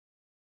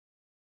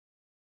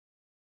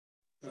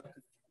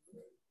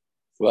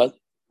What?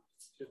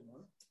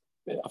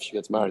 Yeah, after she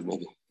gets married,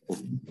 maybe.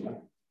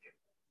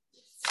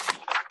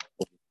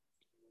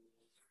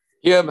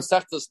 Here,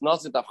 Masechtas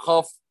Nazir Daf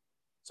Chof.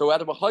 So,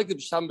 at a person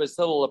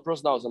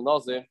that was a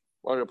Nazir,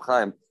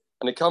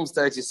 and it comes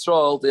to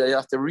Yisrael, they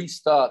have to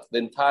restart the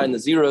entire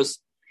Naziros,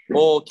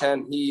 or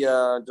can he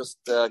just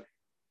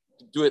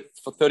do it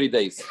for 30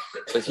 days?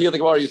 So here the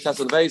Gemara, you test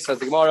on the base, says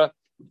the Gemara,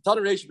 you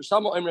don't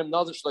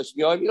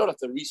have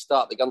to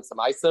restart the ganze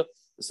Meiser.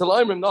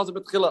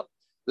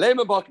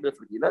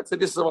 Let's say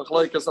this is a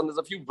machlokes, and there's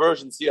a few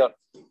versions here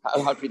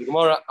how to read the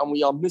Gemara, and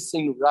we are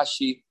missing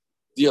Rashi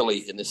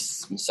dearly in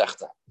this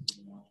Masechta.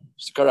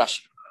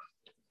 Rashi,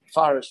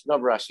 Farish,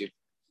 not Rashi.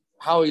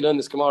 How we learn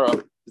this Gemara?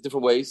 There's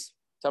different ways.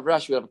 To have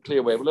Rashi, we have a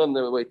clear way. We learn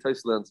the way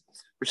Tais learns.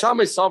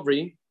 Bishamay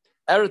Savri,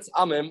 Eretz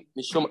Amim,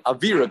 Mishum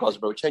Avira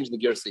Gosbro. We're changing the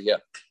gears here.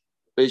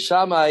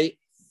 Bishamay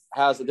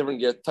has a different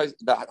gear.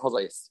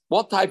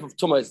 What type of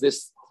tumah is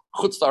this?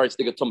 Chutzlar is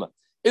the tumah.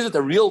 Is it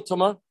a real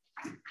tumah,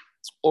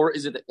 or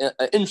is it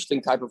an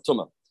interesting type of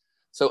tumah?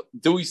 So,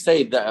 do we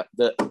say that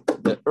the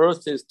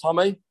earth is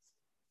tumah,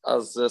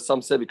 as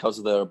some say, because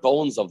of the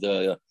bones of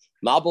the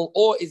marble,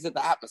 or is it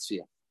the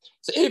atmosphere?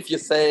 So, if you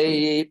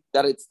say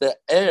that it's the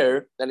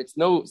air, then it's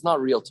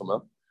not real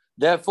tumah.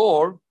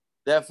 Therefore,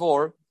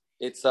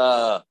 it's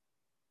a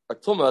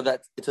tumah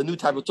that it's a new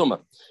type of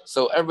tumah.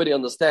 So everybody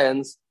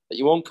understands that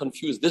you won't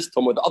confuse this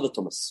tumah with the other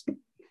tumahs.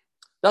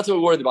 That's what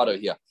we're worried about over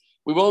here.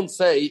 We won't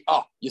say,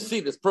 you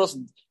see, this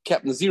person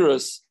kept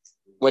Nazirus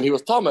when he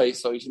was Tamei,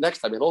 so next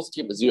time he'll also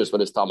keep Nazirus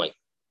when he's Tamei.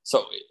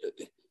 So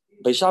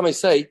Beishamai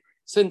say,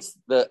 since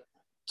the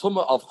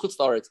tumah of Chutz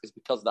La'aretz is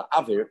because of the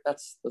Avir,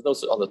 there's no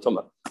such other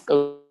tumah.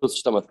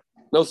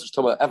 No such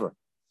tumah ever.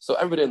 So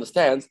everybody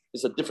understands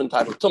it's a different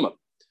type of tumah.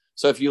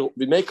 So if you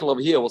remake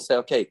over here, we'll say,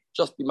 okay,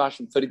 just be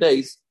mashed in 30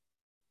 days.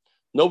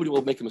 Nobody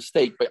will make a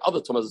mistake by other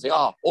tumahs and say,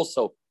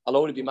 also, I'll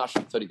only be mashed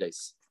in 30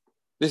 days.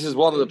 This is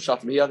one of the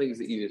pshatim here. I think it's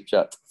the easiest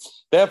pshat.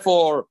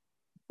 Therefore,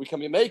 we can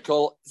be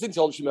makel, since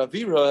the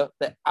Avira,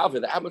 the Avir,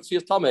 the atmosphere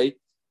is tamei,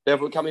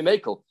 therefore we can be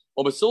makel.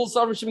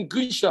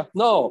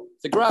 No,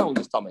 the ground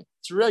is tamei.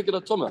 It's a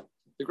regular tumah.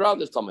 The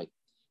ground is tamei.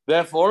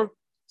 Therefore,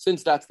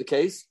 since that's the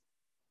case,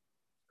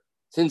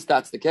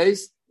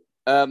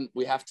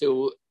 we have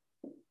to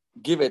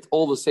give it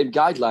all the same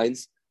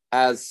guidelines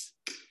as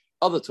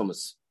other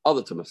tumas.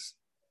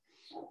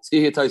 See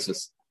here,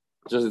 Taisus.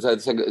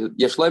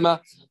 Yeshlema.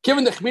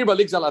 Given the chmir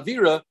baligs al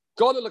avira,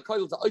 God will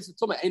call to ice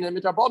tumah ain't a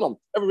mitrabonum.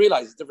 Ever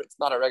realize it's different? It's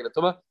not a regular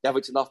tumah. You have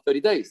it's enough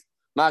 30 days.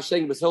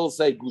 Ma'asheng b'sil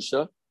say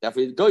gusha.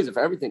 Therefore, it goes for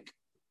everything.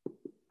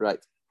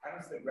 Right.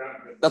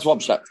 That's one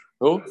shot.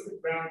 Who?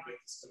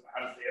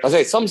 I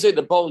say some say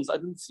the bones. I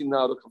didn't see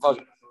now the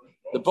confusion.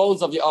 The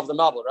bones of the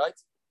marble, right?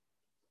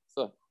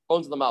 So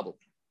bones of the marble.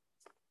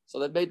 So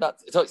they made that.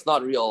 So it's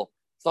not real.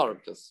 It's not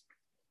because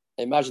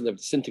I imagine they've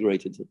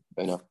disintegrated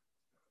by now.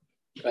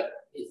 But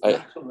it's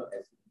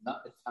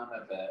not the time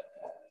of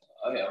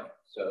oil,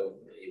 so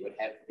it would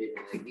have been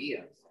in the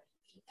year.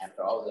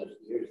 After all those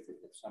years, the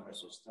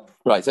summers are still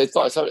right. So it's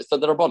the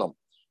Rabbanim.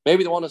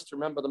 Maybe they want us to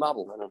remember the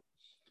marble. I don't know.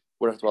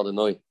 We're at the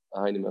noise.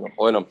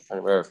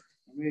 Anywhere.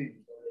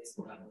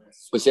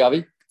 We see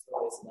Avi?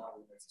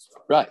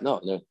 Right. No,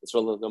 it's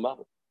really no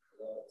marble.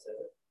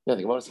 Yeah,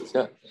 the Gemara says,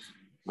 yeah.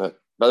 But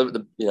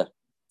yeah.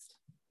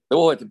 They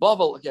all went to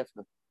Babel. Okay,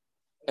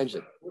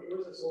 engine.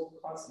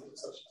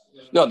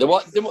 No,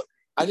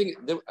 I think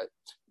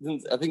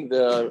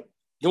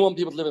they want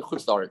people to live in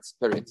Chutz La'aretz,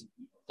 period.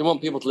 They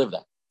want people to live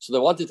there. So they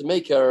wanted to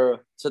make they're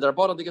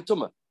bought to get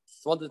tumah.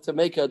 They wanted to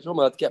make a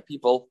tumah to get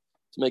people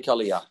to make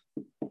aliyah.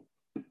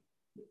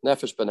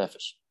 Nefesh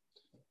benefesh.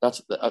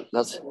 That's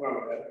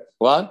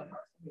what?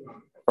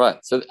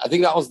 Right. So I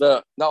think that was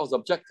the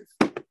objective.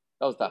 That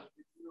was that.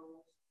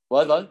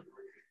 What?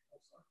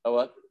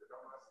 What?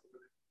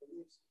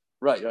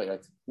 Right.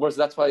 Whereas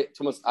that's why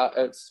Thomas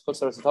it's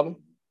Chutz La'aretz Tamim?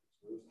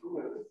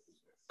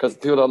 Because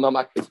people don't know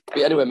active.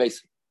 Anyway,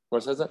 Mason.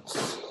 Where says that?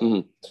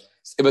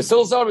 If a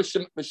silzar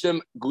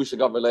mishim gusha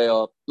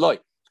gavreleo loy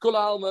kol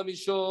alma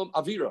mishum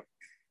avira.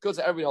 Goes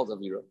to every holds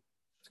avira.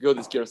 To go to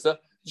this kirsa.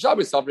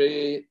 Shabbos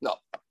sabri. No,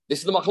 this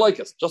is the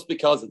machlokes. Just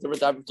because it's a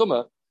different type of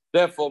tumah,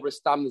 therefore we're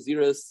stam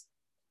naziris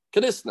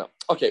kanisna.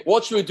 Okay,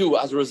 what should we do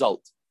as a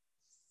result?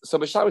 So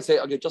Bashar would say,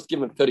 okay, just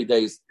give him 30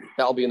 days.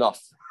 That'll be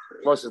enough.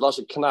 Versus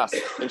lashon kanas,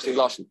 interesting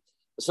lashon.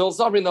 So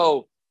sabri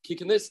no ki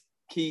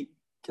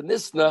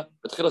kanisna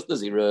b'tchilas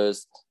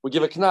naziris. We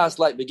give a kanas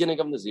like beginning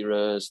of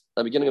naziris.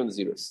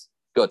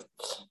 Good.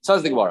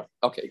 Says the Gemara.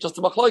 Okay, just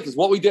the machlokes is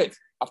what we did.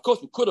 Of course,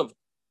 we could have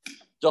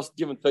just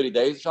given 30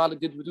 days.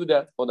 Charlotte, did we do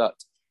that or not?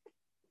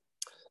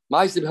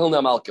 Ma'aseh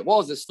Hilna Malka. What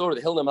was the story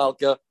of Hilna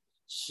Malka?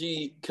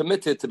 She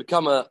committed to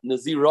become a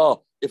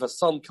Nazirah if a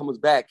son comes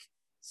back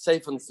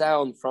safe and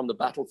sound from the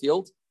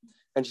battlefield.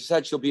 And she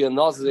said she'll be a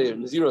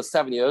Nazirah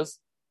 7 years.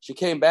 She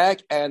came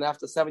back, and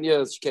after 7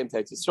 years, she came to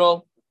Eretz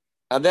Yisrael.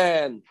 And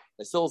then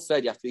they still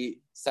said you have to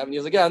be 7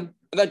 years again.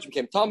 And then she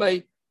became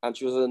Tamei, and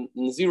she was a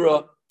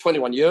Nazirah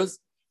 21 years.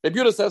 Reb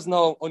Yehuda says,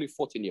 no, only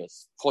 14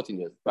 years. 14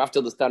 years. We have to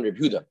understand Reb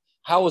Yehuda.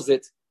 How is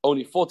it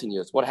only 14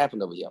 years. What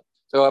happened over here?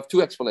 So I have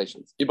two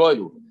explanations.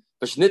 Iboilu.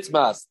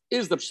 B'shnitzmas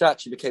is the pshat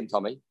she became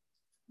tummy,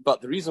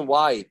 but the reason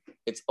why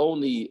it's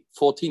only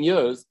 14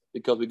 years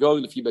because we're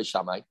going to Fi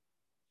Shammai.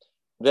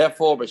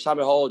 Therefore, by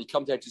Shammai hold, you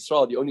come to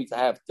Yisrael, you only need to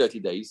have 30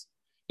 days.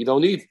 You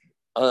don't need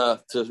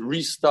to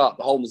restart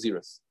the whole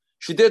Naziris.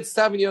 She did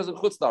 7 years in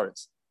Chutz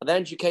La'aretz, and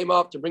then she came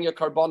up to bring her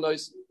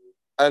karbanos,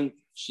 and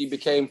she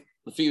became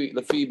the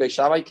Fi Beis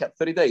Shammai, kept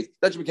 30 days.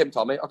 Then she became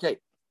Tomei. Okay,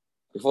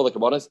 before the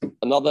karbanos,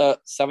 another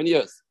 7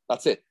 years.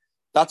 That's it.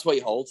 That's what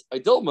he holds.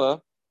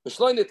 Idilma,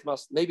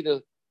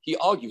 maybe he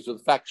argues with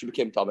the fact she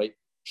became Tomei.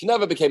 She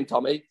never became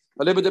Tomei.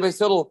 And it's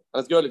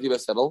girl of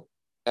Beis Hillel.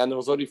 And it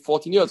was only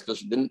 14 years because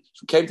she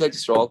came to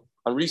Yisrael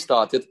and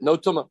restarted. No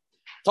tumah.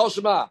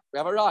 Toshima, we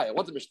have a raya.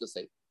 What did the Mishnah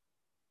say?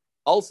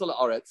 Also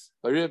la'aretz,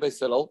 Maria Beis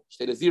Hillel,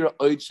 shtei zira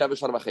oid sheva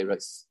shana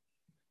v'cheres.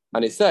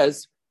 And it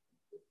says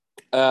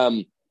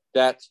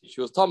that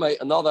she was Tomei,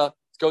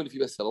 it's going to be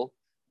Beis Hillel,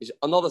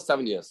 another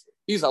 7 years.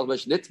 These are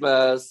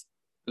Nitmas,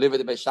 live at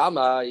the Beis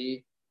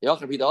Shammai,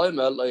 Yachar Pida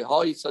Oimel,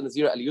 Loihai, Son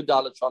Nazir, El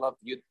Yudal, Shana,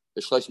 Yud,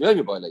 the Shlosh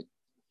Miyami Boilei.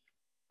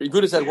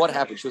 Yehuda said, what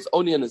happened? She was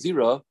only a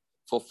Nazira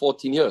for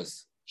 14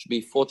 years. Should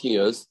be 14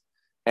 years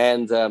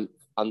and 30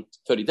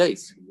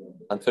 days.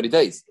 And 30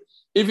 days.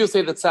 If you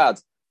say that's sad,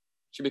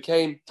 she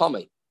became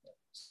Tomei.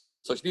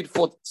 So she needed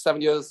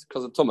 7 years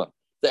because of Tumah.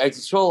 The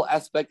Yisrael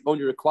aspect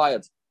only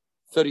required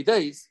 30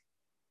 days.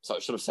 So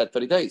it should have said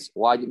 30 days.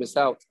 Why did you miss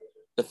out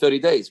the 30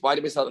 days? Why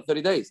did you miss out the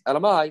 30 days?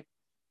 Elamai,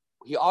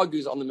 he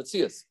argues on the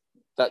Metzias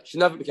that she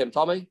never became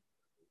Tomei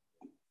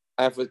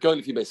and was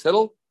going to be Beis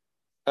Hillel,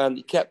 and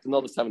he kept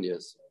another 7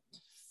 years.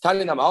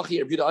 Tanya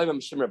Namachi, Rebuda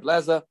Oimam, Shimmer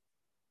Blazer,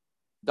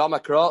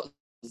 Damakra,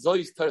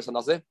 Zois Teres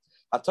Nazir,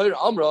 Atoir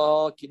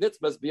Amra,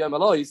 Kinitzmas Biyam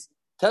Alois,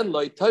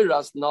 Tenloi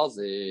Teiras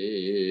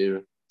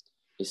Nazir.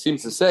 He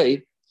seems to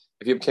say,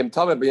 if you became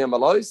Tomei Biyam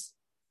Alois,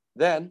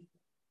 then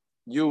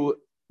you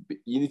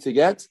need to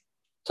get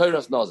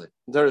Teiras Nazir.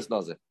 Teiras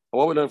Nazir. And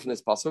what we learn from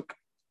this pasuk?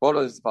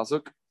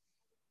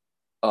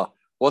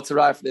 What's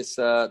arrived for this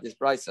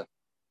brisa?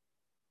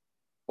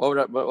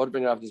 What would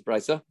bring out this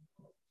brisa?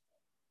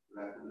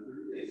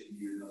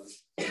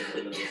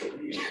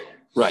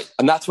 Right,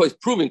 and that's what he's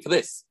proving for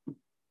this.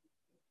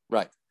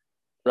 Right.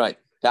 That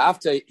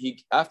after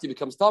he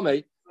becomes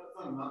Tomei,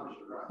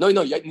 no,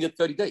 you need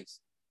 30 days.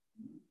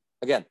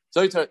 Again,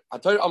 so Teres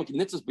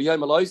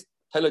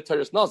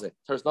Nazir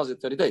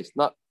 30 days,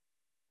 not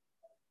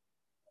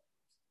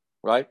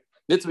right.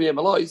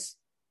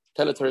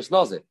 Teres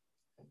Nazir.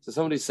 So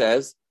somebody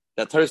says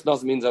that Teres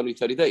Nazir means only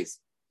 30 days.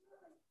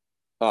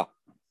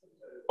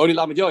 Only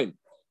Lamed Yoim.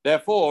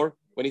 Therefore,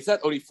 when he said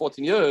only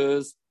 14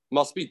 years,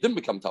 must be didn't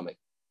become Tomei.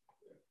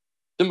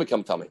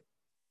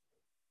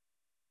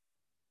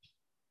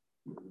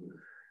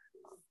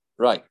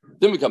 Right.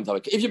 Didn't become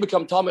Tomei. If you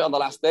become Tomei on the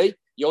last day,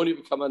 you only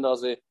become a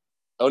Nazir.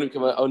 You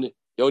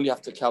only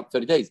have to count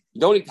 30 days. You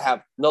don't need to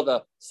have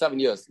another 7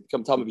 years to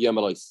become Tomei b'Yom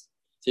Elois.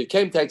 So you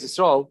came to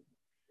Yisrael,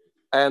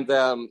 and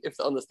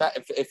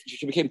if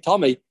she became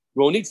Tomei, you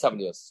won't need 7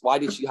 years. Why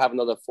did she have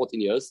another 14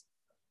 years?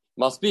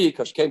 Must be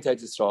because she came to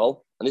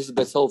Yisrael, and this is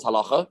Beis Hillel's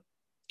halacha.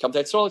 Come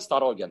to Yisrael,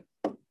 start over again.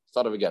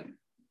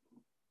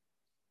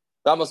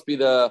 That must be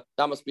the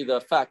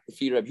fact, the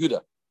fear of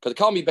Yehuda, because it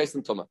can't be based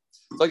on Tumah.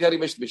 It's like that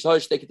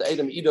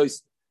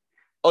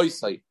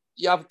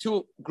you have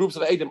two groups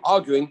of Edom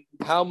arguing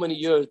how many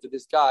years did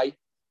this guy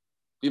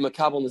be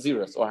Makabel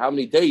Naziris, or how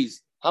many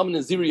days, how many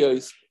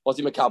Nazirios was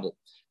he Makabel?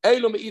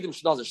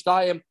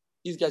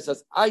 These guys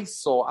says, I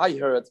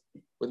heard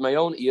with my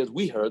own ears,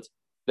 we heard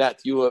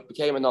that you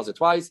became a Nazir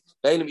twice.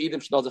 5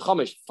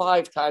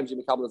 times you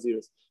Makabel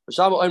Naziris.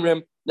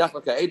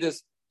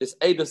 This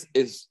Edis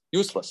is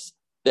useless.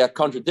 They are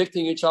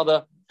contradicting each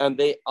other and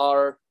they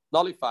are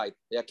nullified.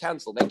 They are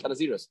cancelled. They're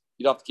Naziris.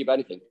 You don't have to keep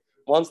anything.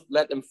 Once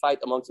let them fight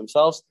amongst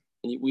themselves,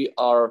 and we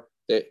are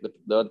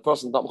the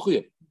person's not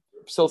mechuyev.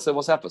 Still say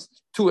what happens.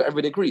 2,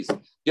 everybody agrees.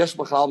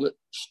 Everybody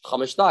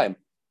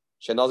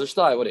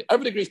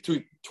agrees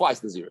twice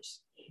Naziris.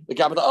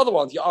 But the other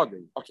ones you're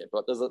arguing. Okay,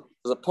 but there's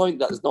a point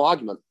that there's no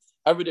argument.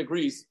 Everybody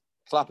agrees,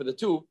 clap at the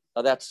 2,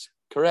 that's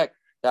correct,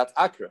 that's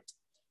accurate.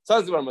 So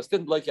the one must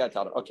didn't like it.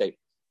 Okay,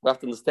 we have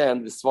to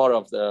understand the svar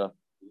of the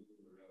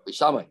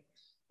Shammai.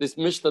 This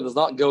Mishnah does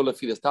not go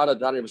lefi this Tana,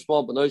 Daniel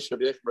B'Shmuel, B'Noish,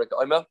 Rabbi Yechim, Rabbi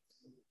Omer.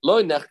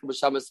 Lo nech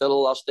b'Shammai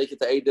Sel, I'll take it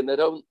to Edom.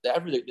 They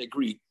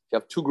agree. You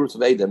have 2 groups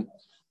of Edom.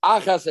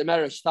 Achas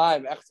emeres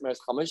Shtayim, Echas emeres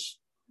Chamish.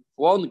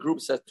 One group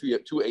says 2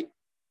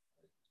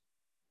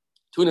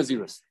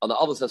 Naziris, and the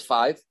other says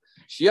 5.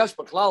 Sheyesh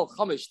b'Klal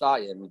Chamish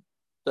Shtayim.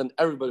 Then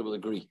everybody will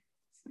agree.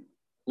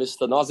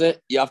 Mr.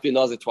 Nazir, you have to be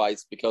Nazir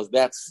twice because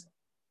that's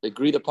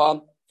agreed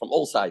upon from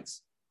all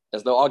sides.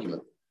 There's no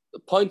argument. The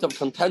point of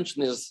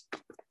contention is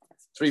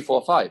 3,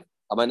 4, 5.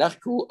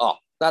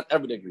 That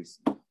everybody agrees.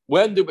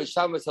 When do Beis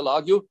Shammai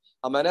argue?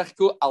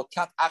 Amanechku al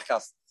kat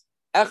achas.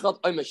 Echad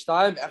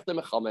oimeshtayim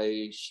echdem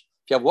chamesh.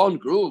 If you have one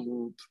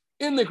group,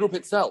 in the group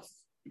itself,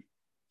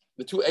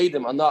 the 2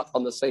 Edom are not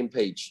on the same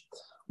page.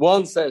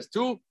 One says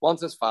 2, one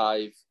says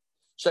 5.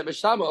 Beis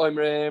Shammai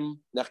oimrim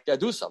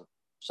nechgadusam.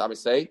 Shammai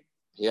say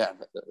Yeah,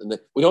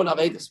 we don't have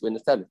Edis. We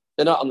understand it.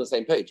 They're not on the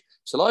same page.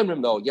 Shalom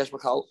Rim though, Yesh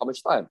Machal, how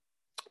much time?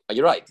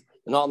 You're right.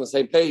 They're not on the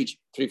same page,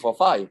 3, 4,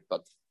 5,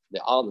 but they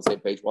are on the same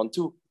page, 1,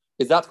 2.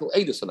 Is that called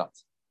Edis or not?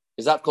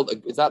 Is that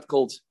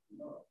called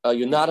a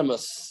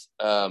unanimous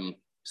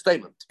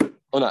statement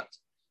or not?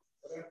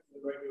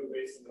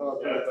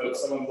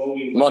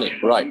 Money,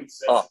 right?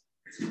 Oh.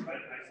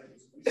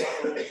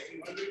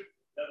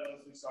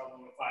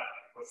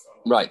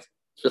 Right.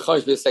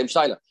 The same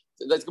Shaila.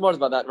 Let's Gemara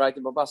about that, right?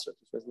 In Babasra.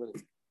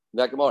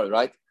 That Gemara,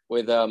 right?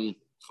 With Chalba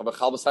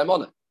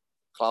Simona.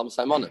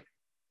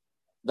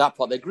 That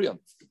part they agree on.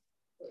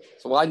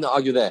 So why not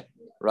argue there?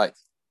 Right.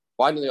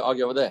 Why don't they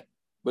argue over there?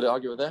 Would they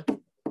argue over there?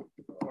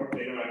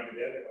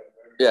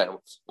 Yeah.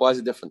 Why is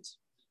it different?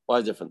 Why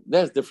is it different?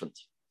 There's different.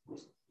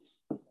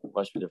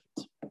 Why should it be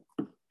different?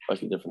 Why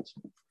should it be different?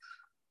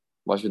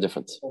 Why should it be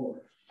different?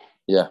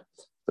 Yeah.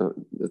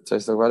 Tell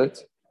us about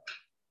it?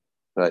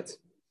 Right.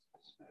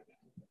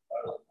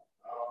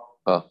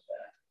 Oh.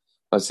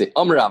 Let's see.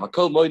 Amrav, a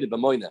kol moide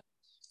b'moine.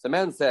 The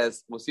man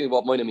says, we'll see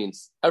what moine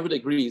means.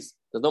 Everybody agrees.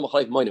 There's no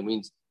machlek moine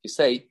means. You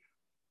say,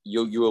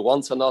 you were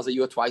once a Nazir,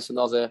 you were twice a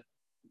Nazir.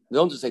 They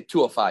don't just say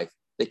 2 or 5.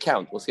 They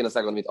count. We'll see in a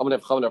second what it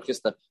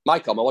means. My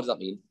comma, what does that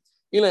mean?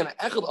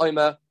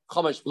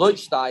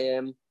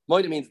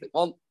 Moine means that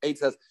 1, 8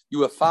 says, you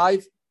were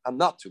 5, I'm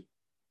not 2.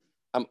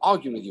 I'm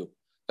arguing with you.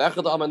 They're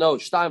arguing.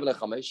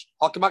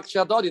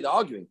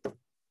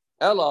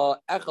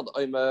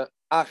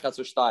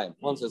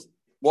 One says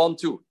 1,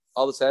 2.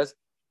 Other says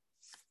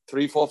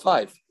 3, 4,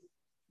 5.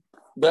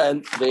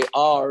 Then they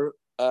are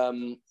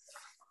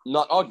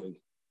not arguing.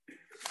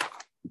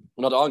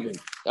 Not arguing.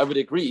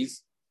 Everybody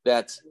agrees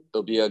that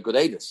it'll be a good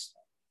Adis.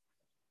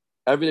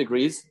 Everybody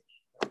agrees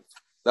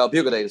that'll be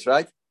a good Adis,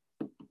 right?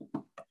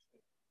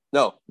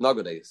 No, not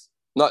good Adis.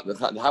 Not the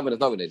Haman is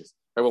not good Adis.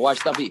 Why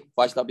should that be?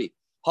 Why should that be?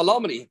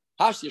 Halamani,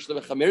 Hashish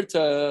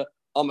Lechamirta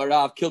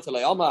Amarav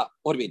Kiltale Ama.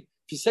 What do you mean?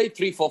 If you say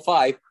 3, 4,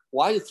 5,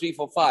 why is 3,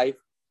 4, 5?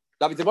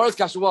 Now, the Gemara's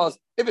question was,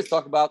 if it's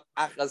talking about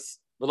Achas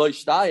V'lo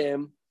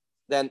Shtayim,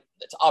 then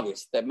it's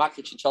obvious. They match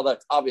each other.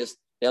 It's obvious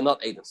they are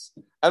not Adis.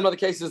 And in other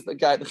cases, the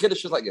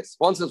Chiddush is like this.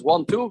 One says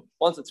 1, 2,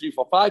 one says 3,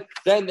 4, 5.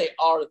 Then they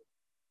are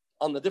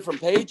on the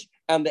different page,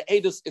 and the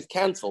Adis is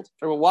cancelled.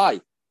 Why?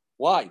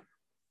 Why?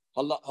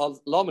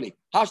 Halamani,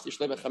 Hashish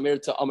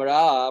Lechamirta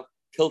Amarav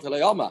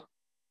Kiltale Ama.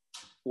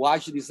 Why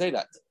should he say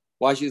that?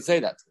 Why should he say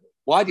that?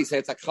 Why did he say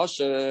it's like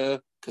Chasha?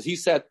 Because he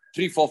said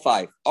 3, 4,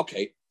 5.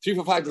 Okay, 3,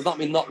 4, 5 does not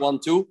mean not 1,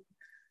 2.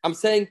 I'm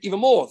saying even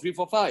more, 3,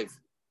 4, 5.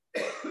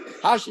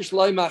 Hashish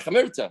loima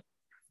chamirta.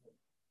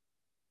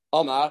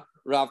 Omar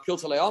Rav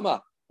Kiltale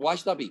Omar. Why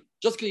should that be?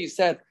 Just because you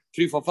said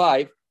 3, 4,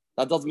 5,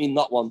 that doesn't mean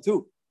not 1,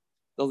 2.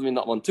 Doesn't mean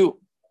not 1, 2.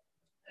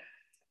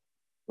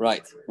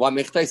 Right. Why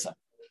mechtesa?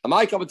 Am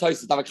I coming to you?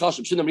 That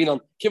Chashem shouldn't mean on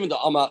given the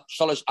Omar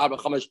Shalosh Arba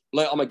Chamesh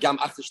Lo Omar Gam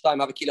Achter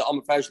Shtayim Have a Kila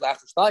Omar Farish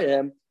Achter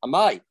Shtayim. Am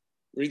I?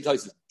 Read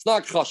It's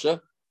not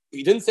Chasha.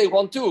 He didn't say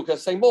 1, 2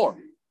 because say more.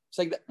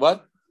 Say that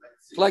what?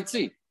 Like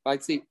see.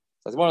 Like see.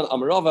 So it's more on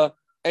Amarova.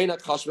 Ain't not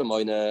Chasha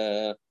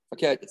B'moine.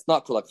 Okay, it's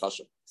not Kulak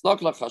Chasha. It's not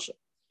Kulak Chasha.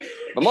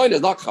 B'moine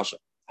is not Chasha.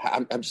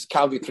 I'm just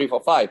counting 3,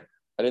 4, 5.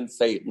 I didn't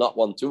say not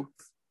 1, 2.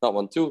 Not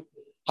 1, 2.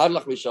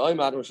 Hadlach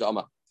Mishayim Adam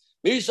Shama.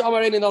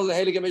 Mishayim Reini knows the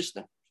Heilige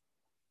Mishnah.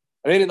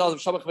 Reini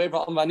knows Shamach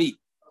Veva Vani.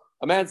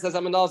 A man says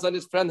I'm a Nazir, and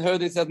his friend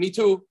heard. He says me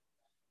too.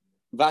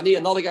 Vani.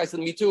 Another guy said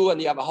me too,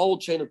 and you have a whole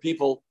chain of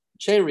people.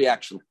 Chain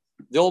reaction.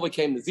 They all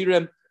became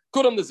Nazirim.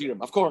 Kulam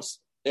Nazirim, of course.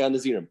 They are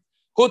Nazirim.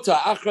 Huta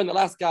Achran, the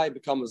last guy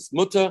becomes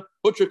Mutter.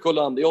 Hutra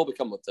Kulam, they all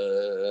become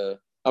Mutter.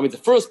 I mean, the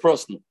first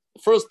person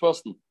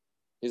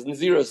is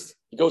Naziris.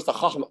 He goes to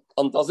Chacham,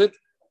 undoes it.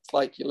 It's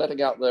like you're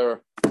letting out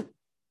the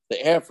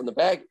air from the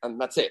bag, and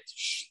that's it.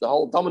 The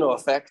whole domino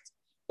effect.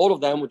 All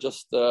of them would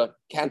just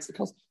cancel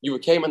because you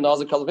became a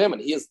Nazir because of him,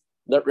 and he is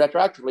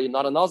retroactively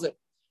not a Nazir.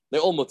 They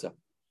all Mutter.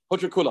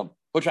 Hutra Kulam.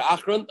 Hutra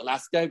Achran, the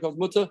last guy becomes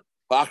Mutter.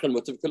 Achran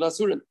Mutter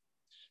Kulasurin.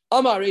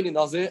 Amar Reini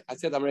Nazir, I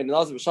said I'm Reini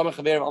Nazir, V'shama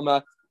Chaver,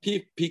 Amar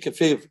Pi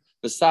Kafiv,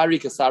 V'sari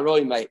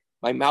Kasaroi,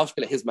 my mouth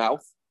like his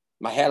mouth,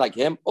 my hair like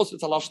him. Also,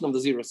 it's a lashon of the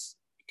Zirus,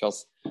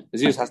 because the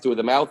Zirus has to do with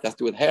the mouth, has to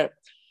do with hair.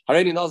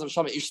 Reini Nazir,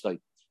 V'shama Ishtay.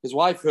 His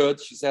wife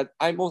heard, she said,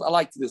 I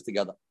like to do this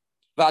together.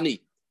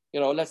 Vani,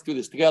 let's do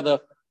this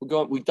together.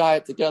 We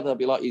diet together, it'll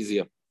be a lot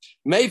easier.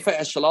 Meifa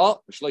Eshalah,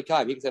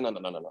 Shloikaim. He can say,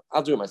 no.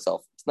 I'll do it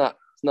myself. It's not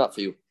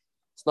for you.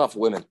 It's not for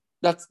women.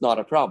 That's not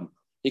a problem.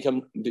 He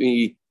can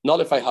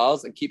nullify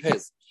hers and keep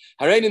his.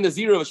 Harein in the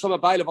zero of Shama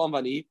Bail of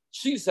Amvani.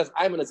 She says,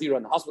 I'm a Nazir,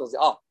 and the hospital says,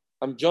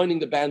 I'm joining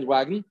the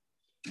bandwagon.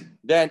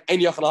 Then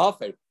he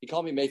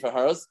called me made for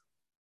hers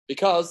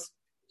because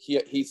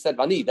he said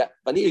Vani. That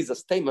Vani is a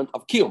statement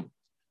of Kiyum.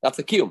 That's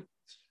a Kiyum.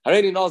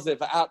 Harein in Nazir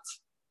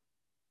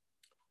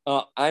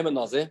I'm a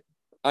Nazir,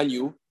 and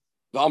you,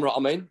 V'amra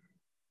Amen.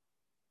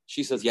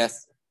 She says,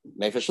 yes.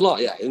 Made for Shalah.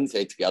 Yeah, I didn't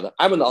say it together.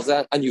 I'm a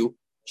Nazir, and you.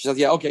 She says,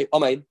 yeah, okay,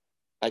 Amen.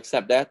 I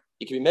accept that.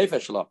 It can be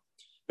Mefesh Shalah.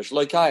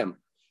 V'shaloi Kayim.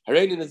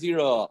 Hareini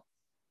Nazira.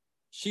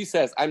 She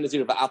says, I'm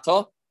Nazira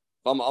V'ata.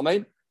 V'am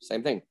Amen.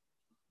 Same thing.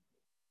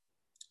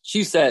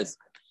 She says,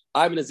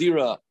 I'm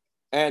Nazira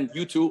and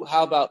you two,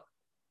 how about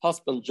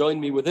husband join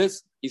me with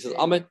this? He says,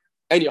 Amen.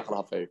 And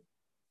Yachal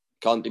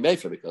can't be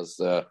made because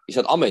he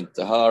said Amen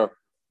to her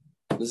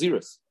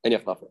Naziris. And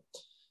Yachal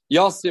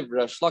Yosef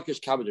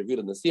Shlakish Cabbage reviewed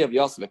in the sea of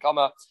Yosef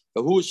Kama,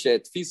 who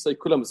shed Fisai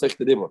Kulam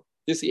the Dibur.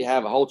 This you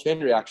have a whole chain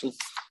reaction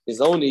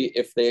is only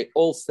if they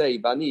all say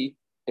Bani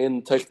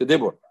in Tech the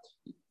Dibur.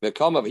 The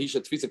Kama he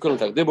shed Fisai Kulam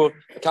Tech Dibur,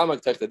 Kama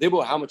Tech the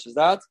Dibur, how much is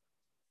that?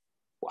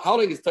 How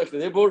long is Tech the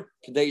Dibur?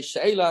 Kadei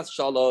Sheilas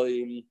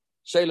Shalom.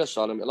 Sheilas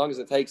Shalom, as long as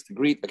it takes to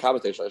greet the Kama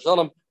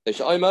Shalom, they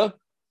Shaima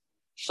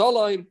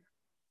Shalom.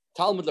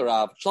 Talmud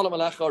Rav, Shalom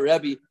Alecha,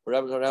 Rebbe,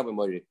 Rebbe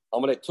Moiri.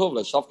 Amalek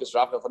Tovla, Shafkas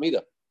Rav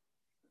Hamida.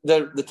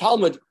 The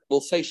Talmud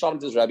will say Shalom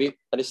to his Rebbe,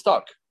 and he's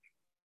stuck.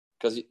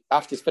 Because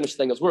after he's finished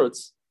saying those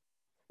words,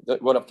 he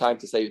won't have time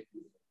to say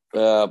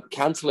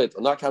cancel it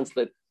or not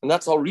cancel it. And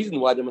that's the whole reason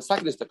why the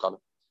Masakh is stuck on it.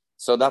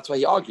 So that's why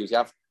he argues.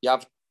 You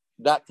have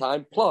that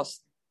time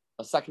plus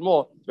a second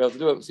more to be able to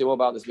do it. We'll see more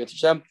about this.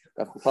 Hashem.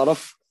 I have to start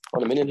off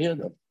on a minute here.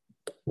 No.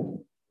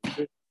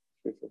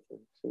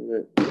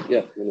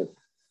 Yeah, a minute.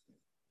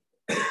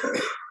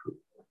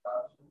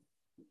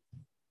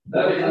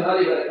 Yeah,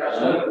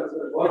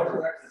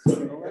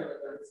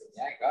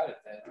 I got it.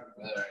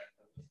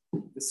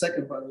 The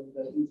second part of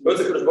that.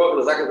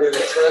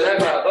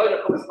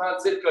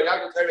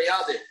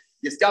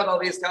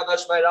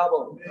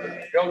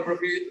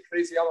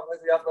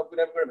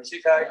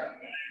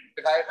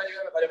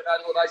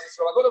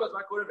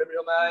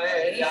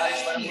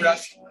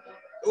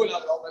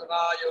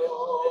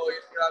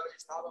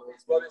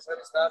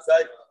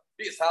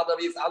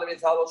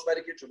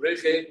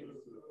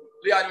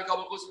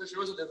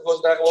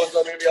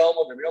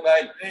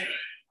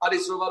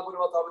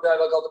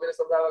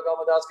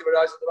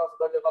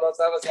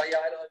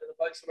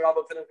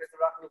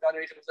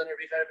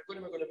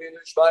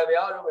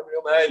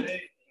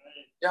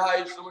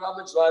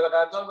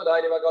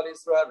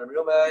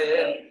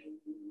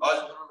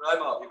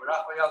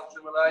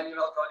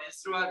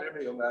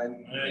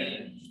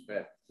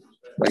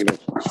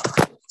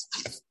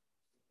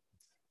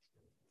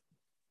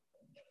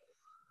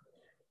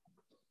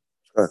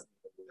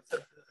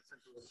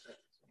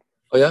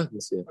 Oh yeah,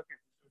 let's see.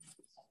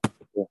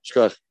 Yeah,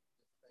 Shkach.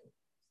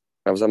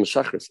 I was on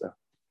Shachris now.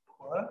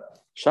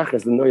 What? Shachris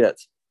didn't know yet.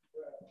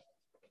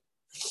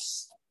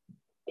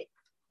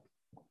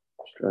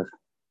 Shkach.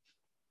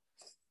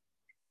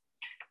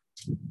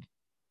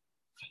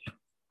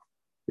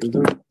 You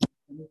do it.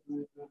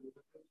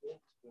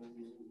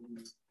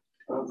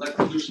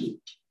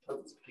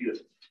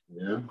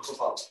 Yeah.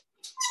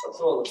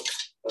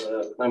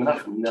 I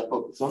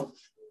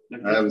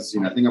I haven't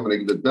seen. I think I'm going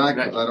to give it back,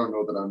 but I don't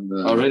know that I'm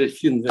the. already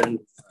feeling very.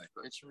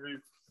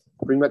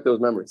 Bring back those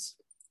memories.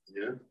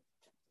 Yeah.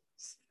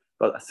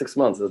 But 6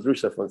 months, it was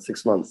Rusha for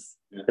 6 months.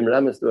 Yeah. And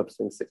Ramis do up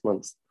to 6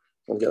 months.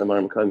 I'm getting my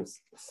arm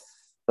comes.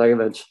 Like a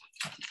veg.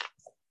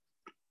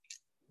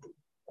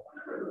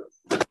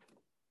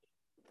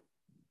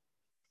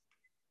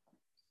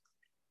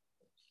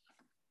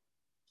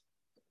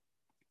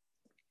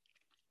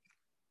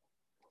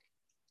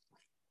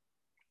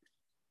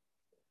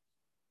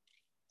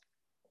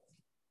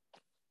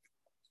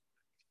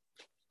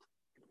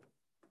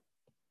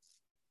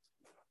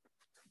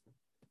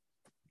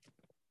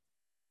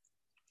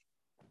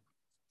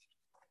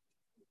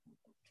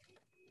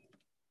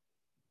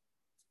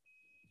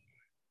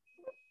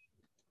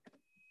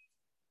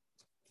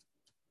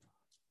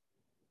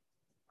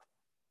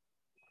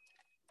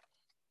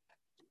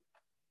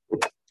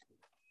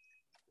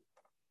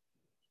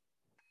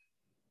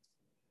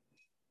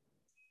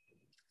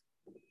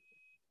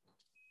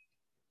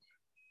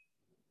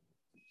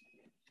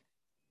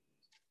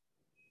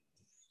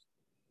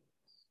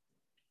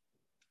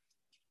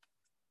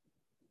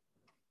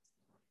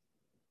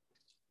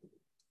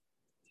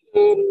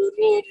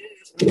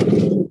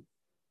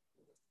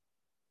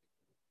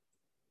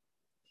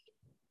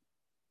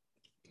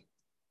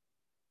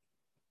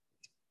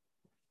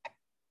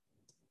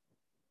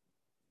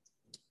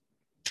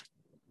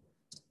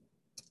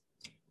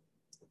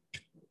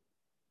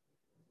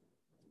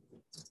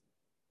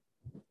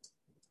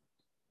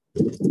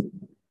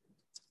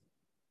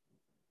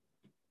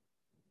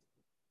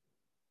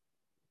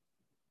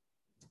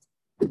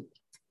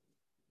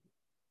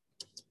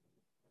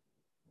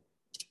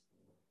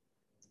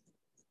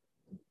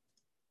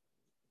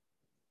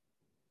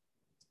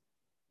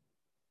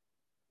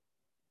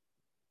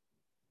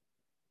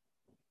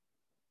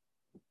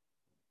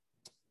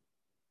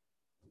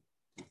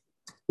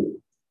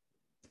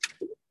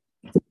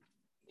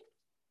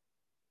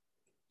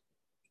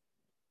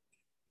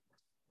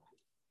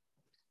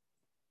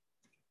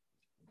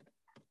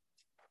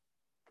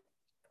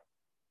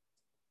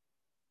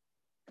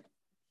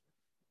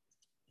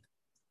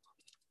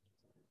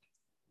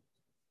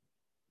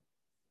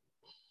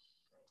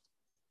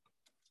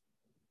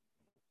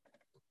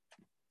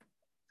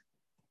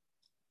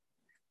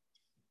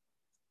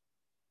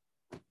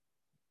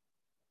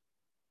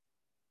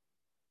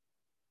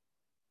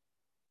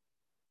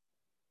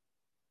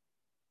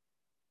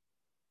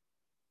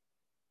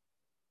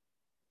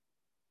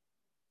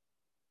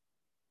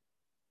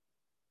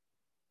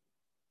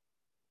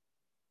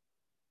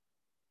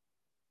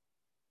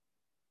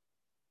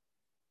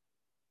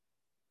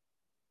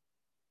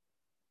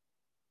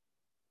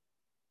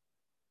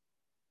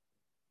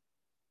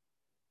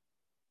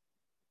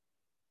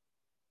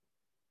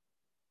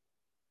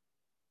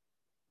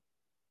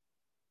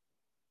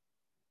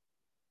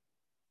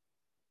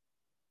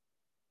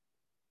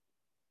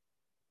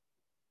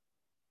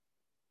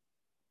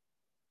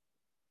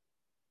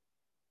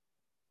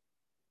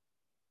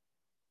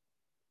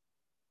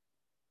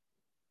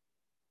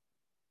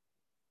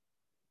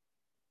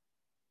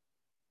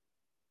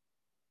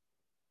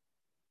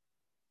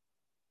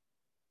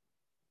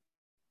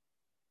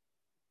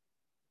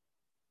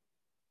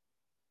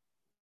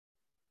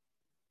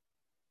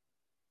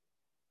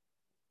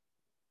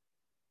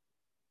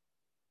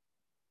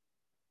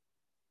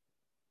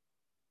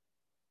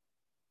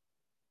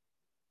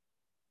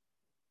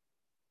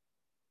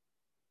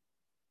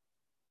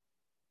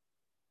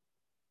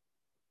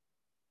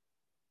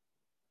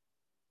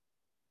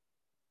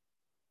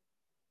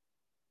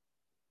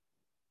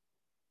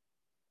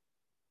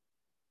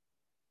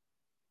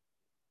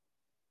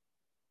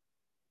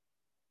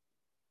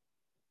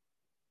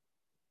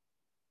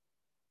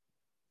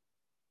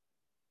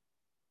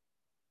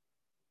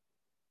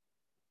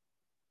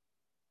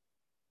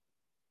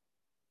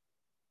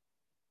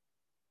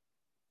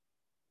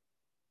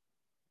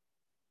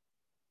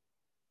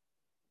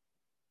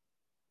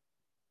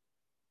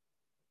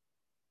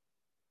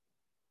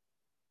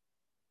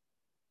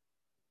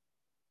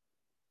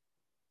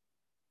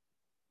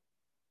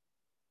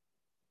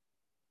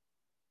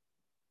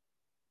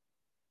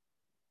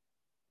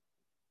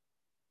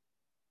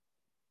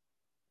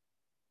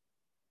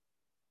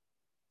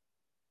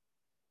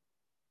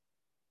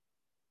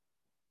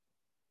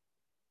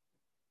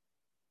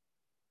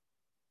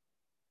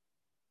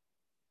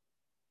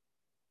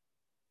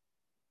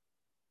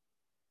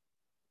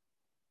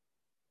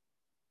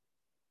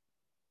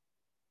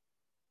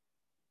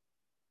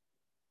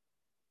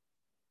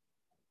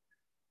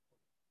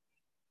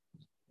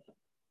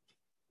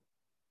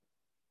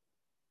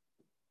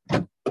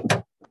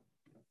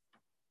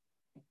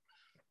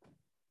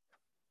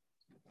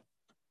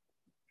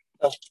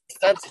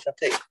 Fancy, I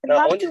think. No,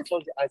 I want you to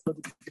close your eyes. Close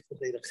the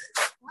data.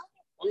 I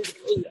want you to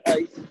close your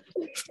eyes.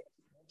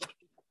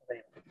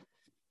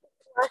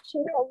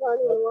 Actually, hold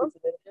on.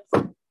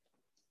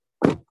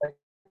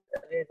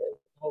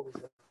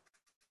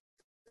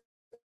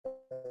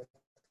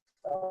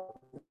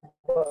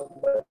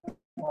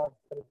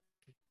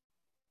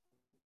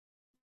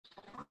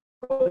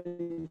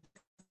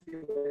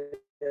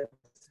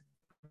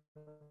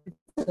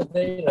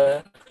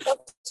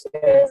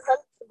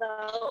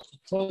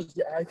 Close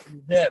your eyes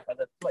from there by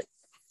the place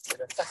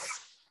in a second.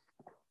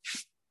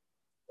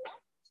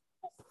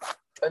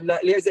 And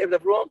Leah's able to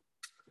have wrong?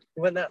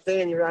 You went that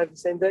day and you arrived the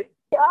same day?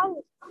 Yeah.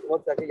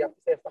 1 second, you have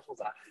to say a special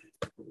that.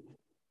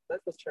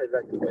 Let's just try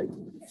right away.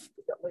 Is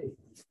that late?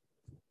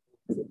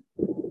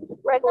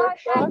 Regular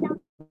shot.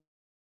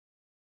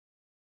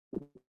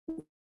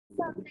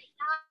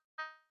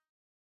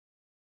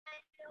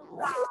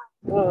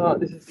 Oh,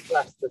 this is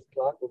class. This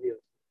clock will be.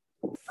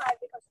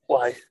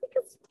 Why?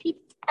 Because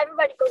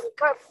everybody goes in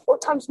car.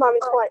 What time's mommy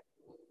quiet?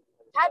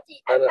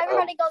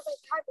 Everybody goes in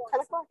cardboard. 10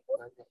 o'clock.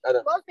 I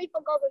know. Most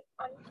people go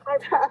on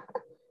cardboard.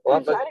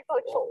 What? 9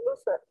 o'clock, so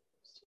listen.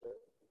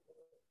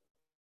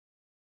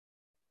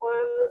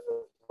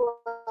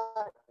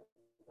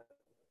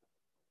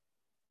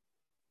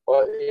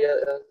 What?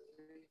 Yeah.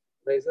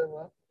 Raisin,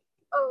 what?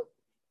 Oh.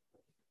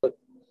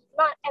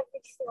 Not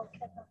every single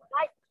kid. A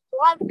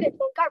lot of kids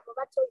go on cardboard.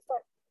 That's what we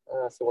start.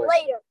 So what?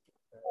 Later.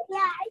 Yeah,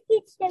 I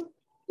teach them.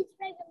 It's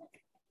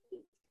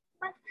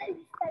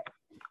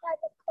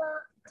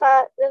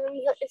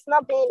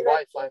not being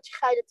Why? it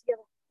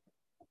together.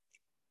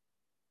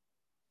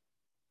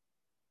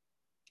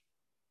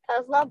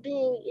 It's not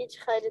being each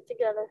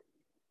together.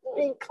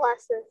 Being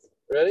classes.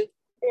 Ready?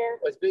 Yeah.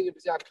 Oh, it's being a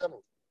busy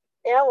coming.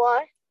 Yeah,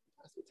 why?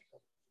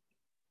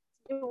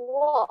 Do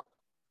what?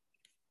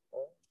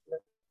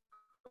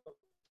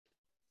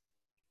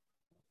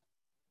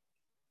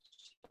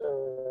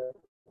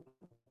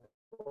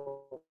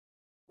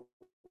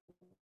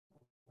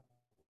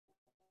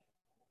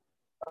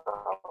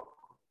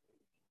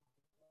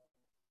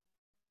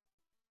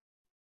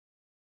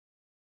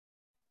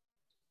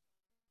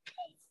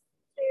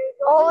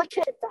 All the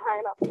kids are high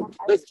enough.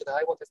 Listen, can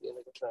I want to see in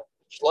the trap?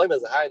 Schleimer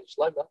is a high and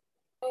Schleimer.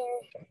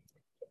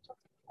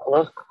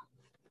 What?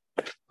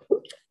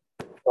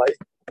 Right?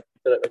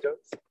 Did I make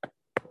jokes?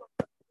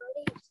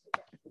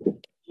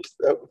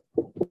 So.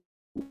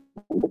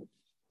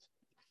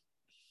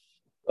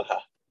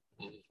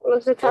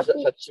 What's the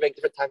Should she make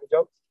different type of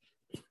jokes?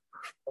 I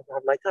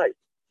have my type.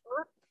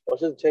 What? Or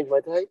should I change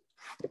my type?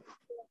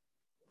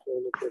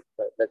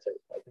 Let's say.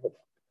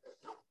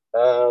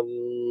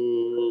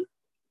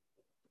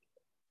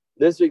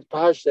 This week's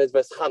parsha says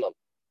Veschanan.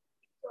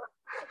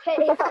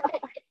 Okay.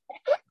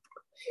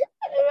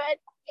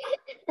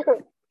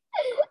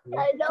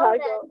 I know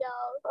that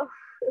though.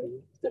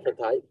 Different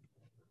type.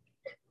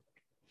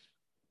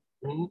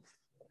 I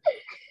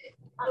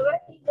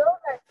already know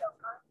that though.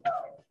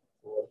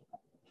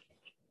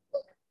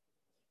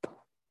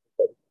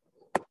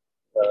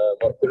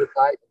 What different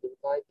type?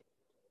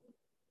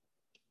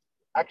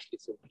 Actually,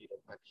 it's in Peter.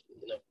 Actually,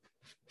 you know.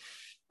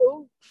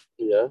 Ooh.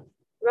 Yeah.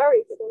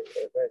 Very good.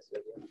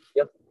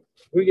 Yep.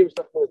 Who gives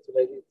stuff for it to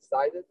make it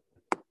decided?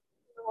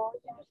 No, you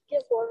just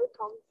give whoever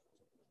comes.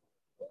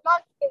 I'm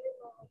not giving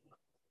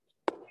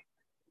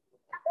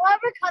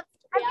whoever comes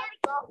to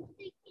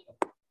me.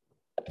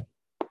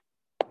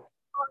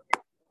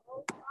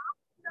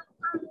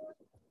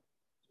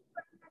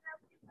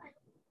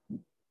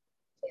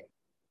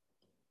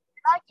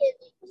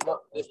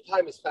 No, this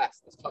time is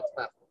fast. This clock's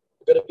fast.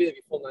 We're gonna be there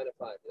before 9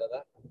 o'clock. You know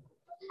that?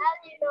 How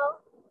do you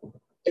know?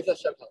 If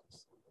Hashem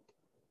helps.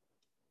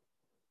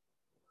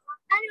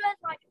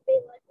 Anyways, I can be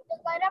like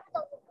because I never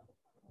know.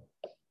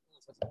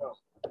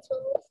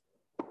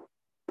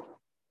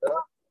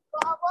 Well,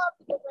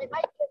 because I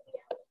might get me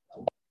out.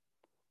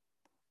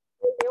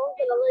 They won't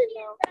get a late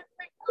now.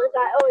 Because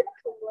I always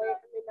come late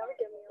and they never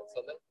get me a late.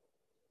 Sunday?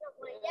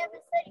 Yeah,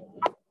 but say you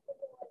have to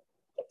be late.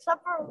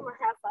 Except for a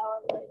half hour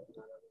late.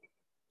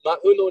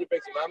 Who normally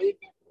brings your mommy?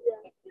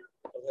 Yeah.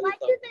 Why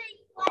do they?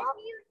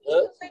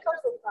 She comes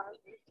sometimes.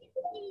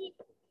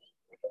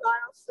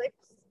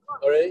 9:06.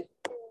 Already?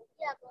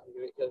 Yeah, but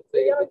You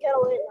you're gonna get a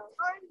late now.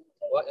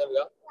 What? There we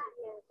go.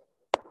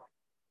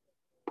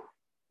 I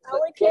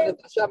only came.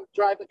 Hashem,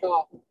 drive the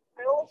car.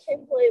 I only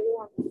came late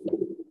once. I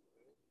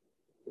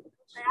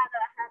had a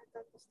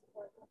dentist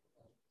appointment.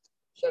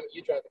 Hashem,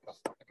 you drive the car.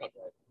 I can't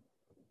drive.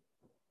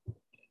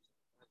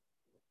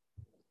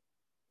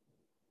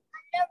 I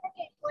never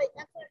get late.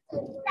 That's what I'm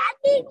saying. That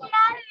means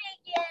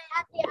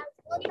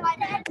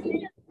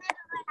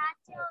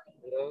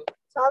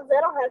so they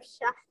don't have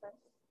chef. I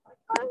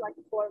have like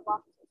 4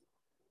 boxes.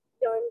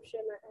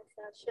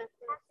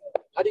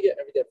 How do you get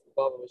every day from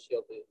Baba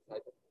Mashiach to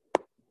Titan?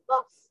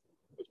 Bus.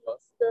 Which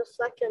bus? The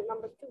second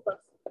number 2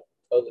 bus.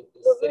 Oh, the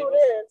city route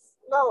bus? is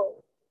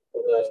no.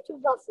 There's 2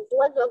 buses.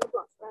 One's on the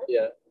bus, right?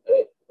 Yeah.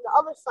 The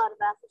other side of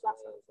that is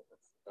also the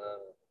bus.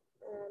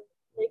 And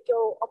they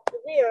go up to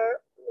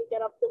there. We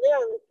get up to there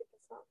and they pick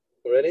us up.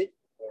 Ready?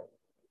 Yeah.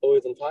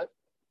 Always on time?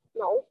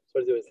 No.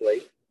 What do you do is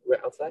late?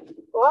 Right outside?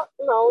 What?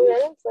 No, yeah,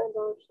 that's inside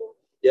the shul.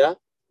 Yeah?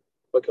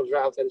 What comes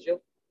right outside the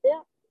shul?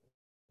 Yeah.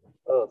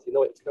 Oh, so you know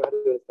what it's going to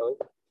do it's going?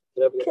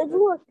 Kids,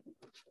 look.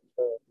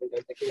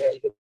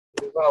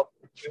 Well,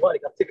 we might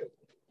have got tickets.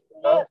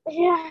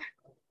 Yeah.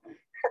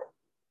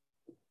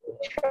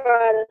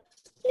 Try to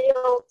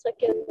steal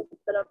tickets,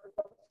 but I'm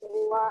a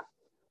lot.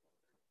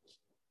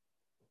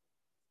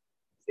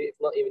 See,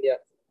 it's not even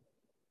yet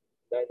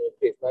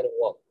 9:03, it's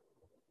 9:01.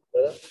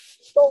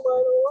 Still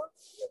 901?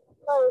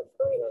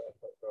 903.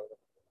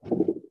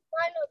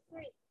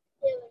 903.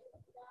 Yeah.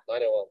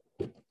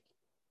 9:01.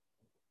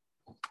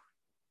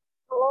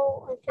 Hello,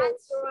 I can't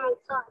see you.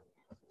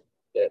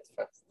 Yeah, it's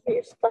fast.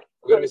 You're stuck.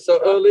 We're going to be so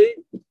early,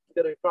 it's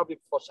going to be probably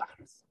before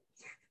Shachris.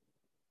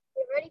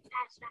 You're already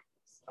past that.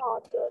 Oh,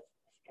 good.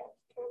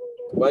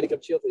 Why did you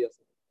come chill to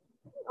yesterday?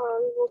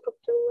 We woke up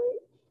too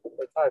late.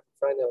 What time?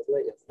 Friday, I was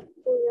late yesterday.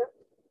 Yeah.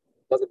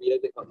 Was it be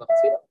late? Not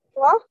see that?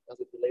 What? Was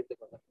it be late?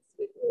 Not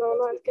see. No,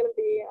 it's going to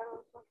be.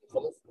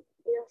 Hummus?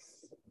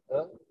 Yes.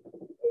 Huh?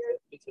 Yeah.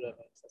 Me too,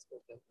 that's good.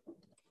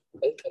 I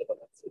didn't care about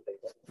that sweet thing.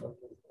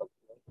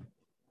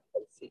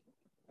 Let's see.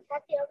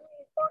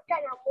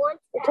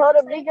 Tar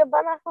det blir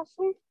bara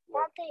fastly?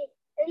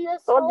 In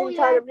this What whole did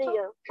tar det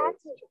year,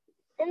 bli?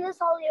 in this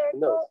whole year,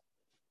 No.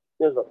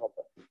 There's no help.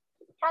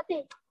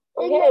 Kathy,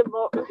 Okay,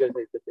 but It's going to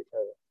take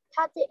care of it.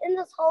 Kathy, in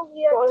this whole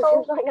year, well,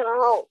 it's not gonna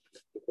help.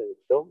 Because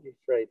don't be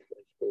afraid to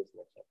experience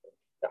next chapter.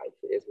 That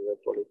is with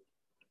everybody.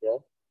 Yeah?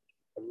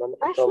 And then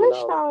I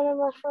switched on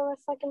him for my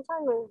second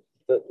time.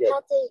 But yeah,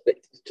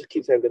 Kathy, just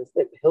keep saying I'm going to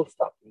stick. He'll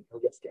stop and he'll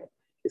get scared.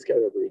 He's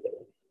scared of Riga.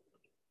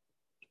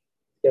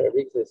 Scared of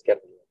Riga, scared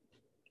of Riga.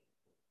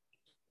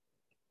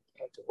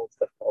 The whole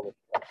stuff calm.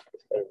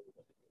 It's scared of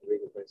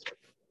Riga. Very scared.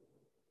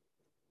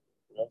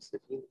 You know, so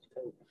he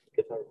can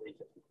get out of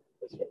Riga.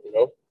 You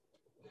know?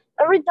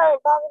 Every time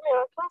it bothers me,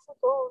 our class is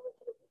all over.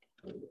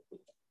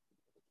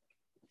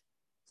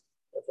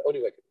 That's the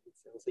only way I can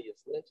see you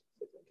snitch.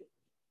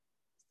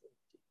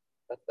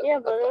 Yeah,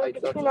 but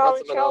between all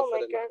the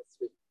troublemakers.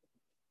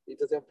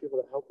 Does he have people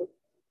that help him?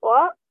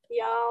 What?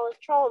 Yeah, all the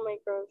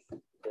troublemakers.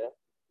 Yeah.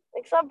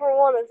 Except for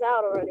one is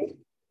out already.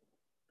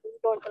 He's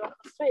going to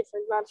the street, so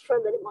he's not his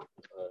friend anymore.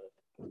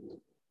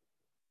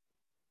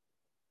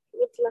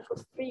 What's left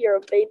was 3 year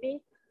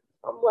baby.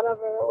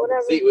 Whatever.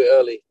 See, we're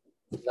early.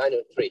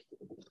 9:03.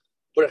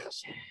 Baruch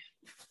Hashem.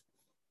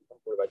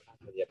 Don't worry about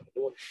that yet. I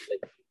don't want to be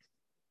late.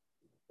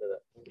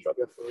 Drop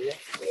your phone yet?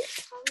 Yeah.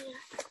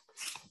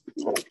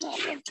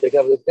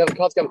 The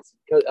cards come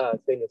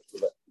stay in this a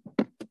little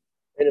bit.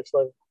 In it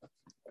slow.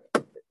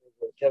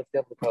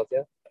 Careful the cards,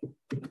 yeah?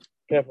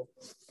 Careful.